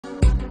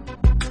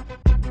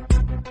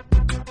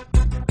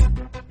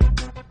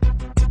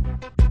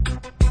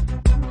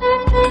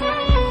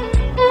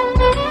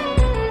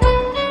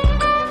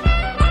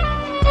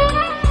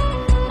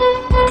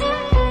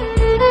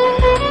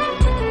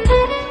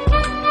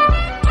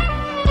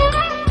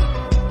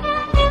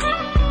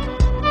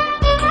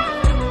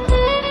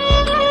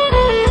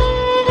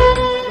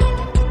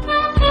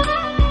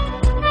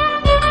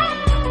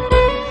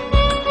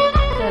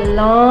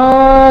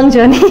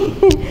journey.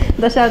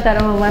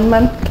 Dashavatam, 1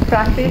 month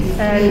practice,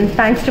 and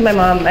thanks to my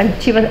mom. And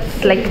she was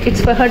like,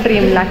 it's for her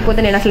dream.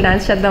 Lakpothe nenu asalu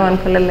dance cheddam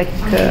anukolle, like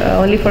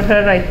only for her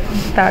I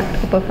start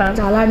to perform.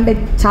 చాలా అంటే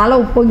చాలా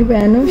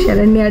ఉప్పొంగిపోయాను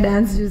Saranya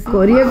dance చూసి.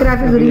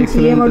 Choreography గురించి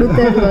ఏం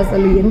అడుగుతారు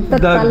అసలు, ఎంత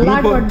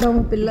తల్లాట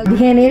పడ్డాము పిల్లలు.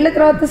 15 ఏళ్ల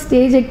తర్వాత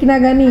స్టేజ్ ఎక్కినా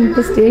కానీ ఇంత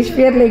స్టేజ్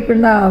ఫియర్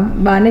లేకుండా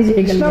బాగానే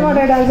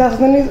చేయగలిగాను. డాన్స్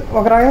చేస్తుంది,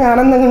 ఒక రకంగా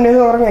ఆనందంగా ఉండేది,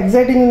 ఒక రకంగా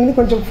ఎగ్జైటింగ్ ఉంది,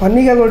 కొంచెం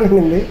ఫన్నీగా కూడా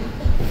ఉండింది.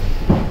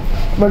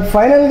 బట్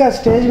ఫైనల్గా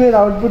స్టేజ్ మీద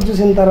అవుట్పుట్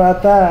చూసిన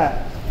తర్వాత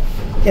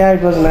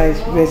ఇట్ వాజ్ నైస్.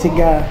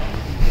 బేసిక్గా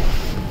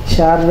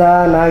శారదా,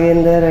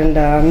 నాగేందర్ అండ్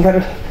అందరూ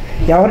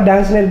ఎవరు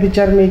డ్యాన్స్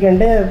నేర్పించారు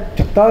మీకంటే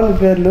చెప్తా ఉంది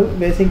పేర్లు.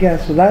 బేసిక్గా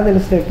సుధా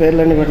తెలుస్తాయి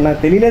పేర్లని, బట్ నాకు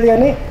తెలియలేదు,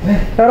 కానీ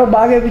ఎవరో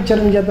బాగా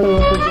వేయించారు మీ చేత.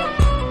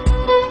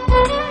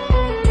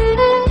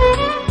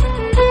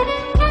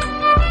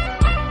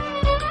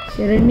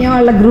 శరణ్య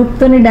వాళ్ళ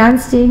గ్రూప్తో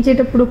డ్యాన్స్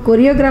చేయించేటప్పుడు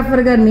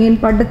కొరియోగ్రాఫర్గా నేను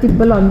పడ్డ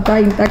తిప్పలు అంతా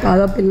ఇంత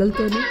కాదా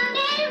పిల్లలతో.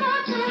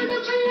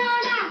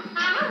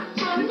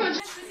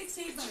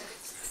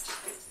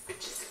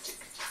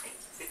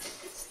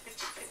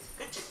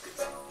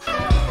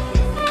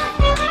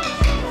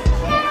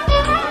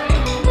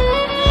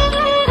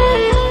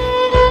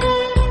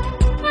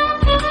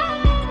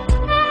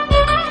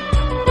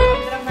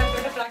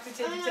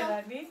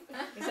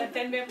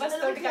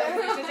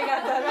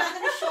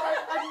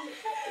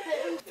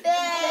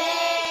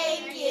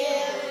 Thank you.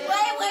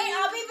 Wait,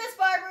 I'll be Miss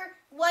Barber.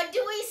 What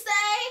do we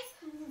say?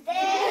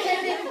 Thank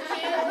you.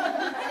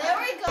 There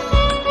we go.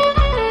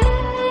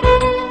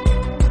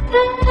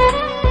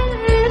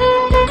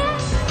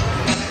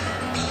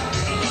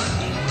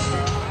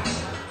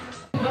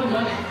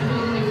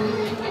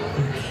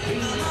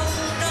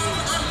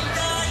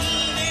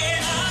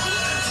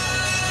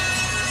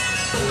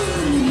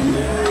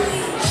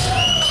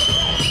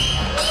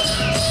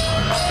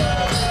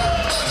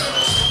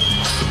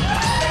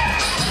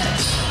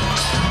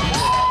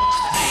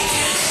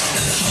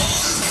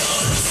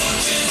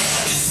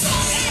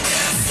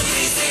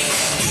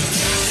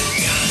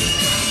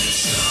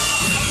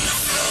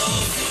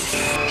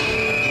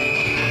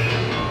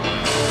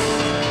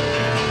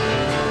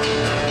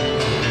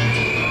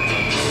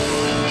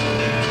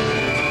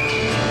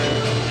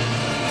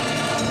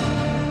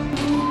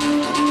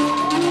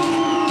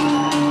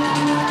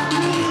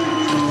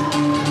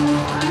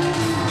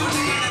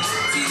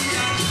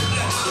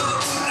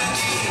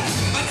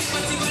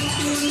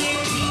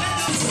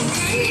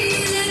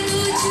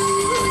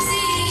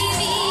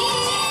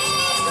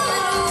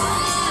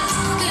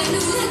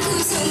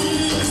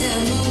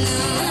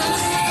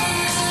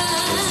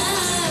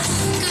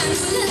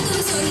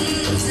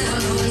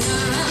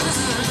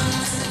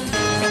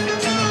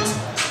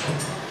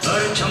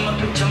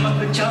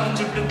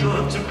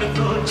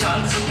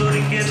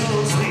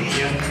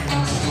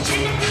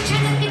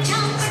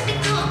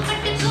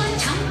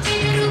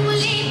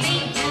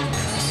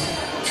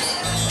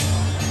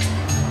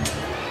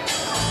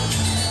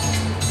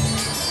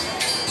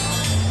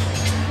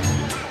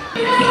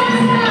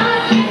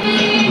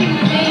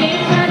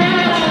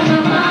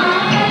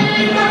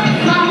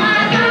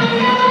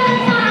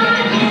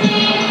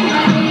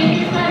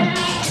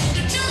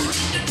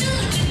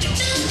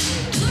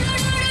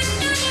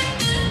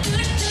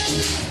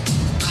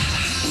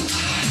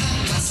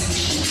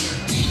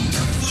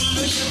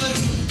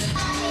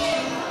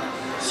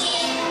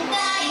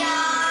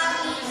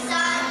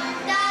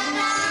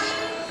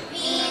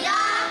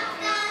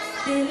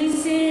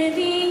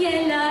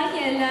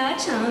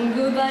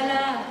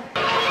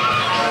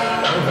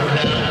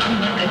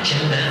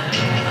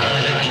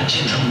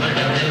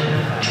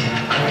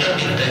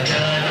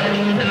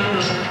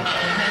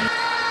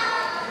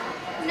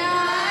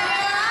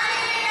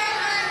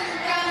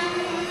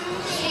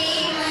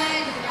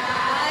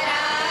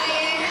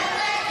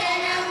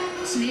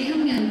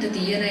 స్నేహం ఎంత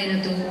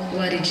తీయనైనదో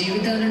వారి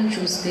జీవితాలను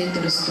చూస్తే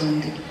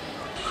తెలుస్తుంది.